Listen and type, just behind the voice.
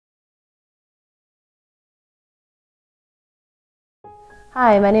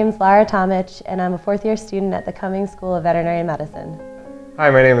Hi, my name is Lara Tomich, and I'm a fourth-year student at the Cummings School of Veterinary Medicine. Hi,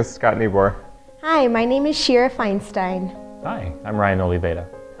 my name is Scott Niebuhr. Hi, my name is Shira Feinstein. Hi, I'm Ryan Oliveda.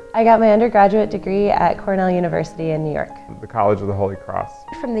 I got my undergraduate degree at Cornell University in New York. The College of the Holy Cross.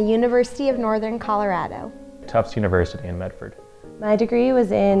 From the University of Northern Colorado. Tufts University in Medford. My degree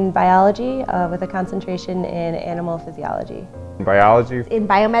was in biology with a concentration in animal physiology. Biology. In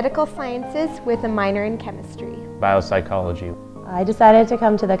biomedical sciences with a minor in chemistry. Biopsychology. I decided to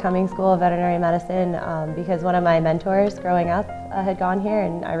come to the Cummings School of Veterinary Medicine because one of my mentors growing up had gone here,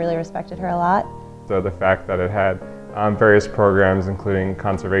 and I really respected her a lot. So the fact that it had various programs including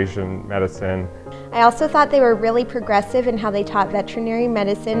conservation medicine. I also thought they were really progressive in how they taught veterinary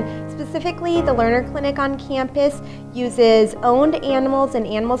medicine. Specifically, the Learner Clinic on campus uses owned animals and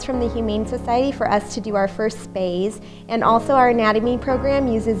animals from the Humane Society for us to do our first spays, and also our anatomy program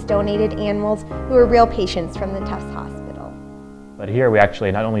uses donated animals who are real patients from the Tufts Hospital. But here we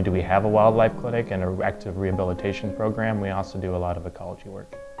actually, not only do we have a wildlife clinic and an active rehabilitation program, we also do a lot of ecology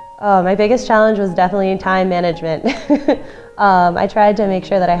work. My biggest challenge was definitely time management. I tried to make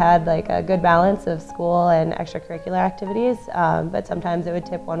sure that I had a good balance of school and extracurricular activities, but sometimes it would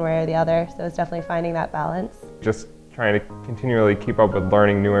tip one way or the other, so it's definitely finding that balance. Just trying to continually keep up with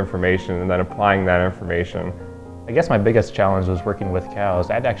learning new information and then applying that information. I guess my biggest challenge was working with cows.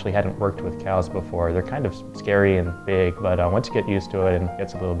 I actually hadn't worked with cows before. They're kind of scary and big, but once you get used to it, it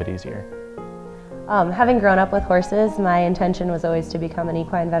gets a little bit easier. Having grown up with horses, my intention was always to become an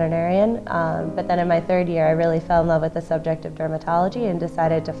equine veterinarian, but then in my third year I really fell in love with the subject of dermatology and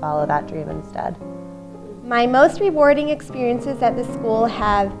decided to follow that dream instead. My most rewarding experiences at the school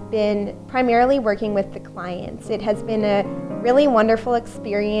have been primarily working with the clients. It has been a really wonderful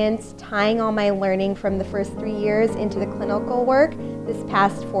experience tying all my learning from the first 3 years into the clinical work this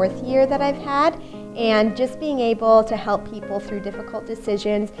past fourth year that I've had, and just being able to help people through difficult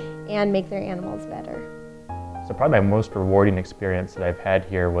decisions and make their animals better. So probably my most rewarding experience that I've had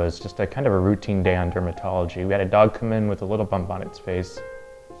here was just a kind of a routine day on dermatology. We had a dog come in with a little bump on its face.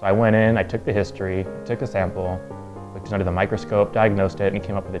 So I went in, I took the history, took a sample, looked it under the microscope, diagnosed it, and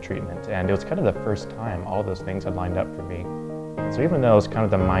came up with a treatment. And it was kind of the first time all those things had lined up for me. So even though it was kind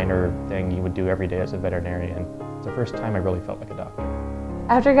of the minor thing you would do every day as a veterinarian, it's the first time I really felt like a doctor.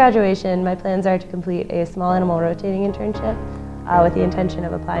 After graduation, my plans are to complete a small animal rotating internship with the intention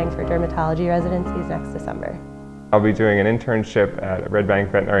of applying for dermatology residencies next December. I'll be doing an internship at Red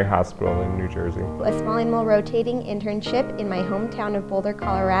Bank Veterinary Hospital in New Jersey. A small animal rotating internship in my hometown of Boulder,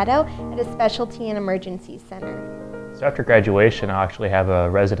 Colorado at a specialty and emergency center. So after graduation, I'll actually have a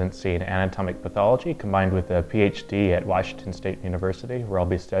residency in anatomic pathology combined with a PhD at Washington State University, where I'll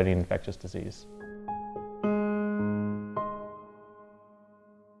be studying infectious disease.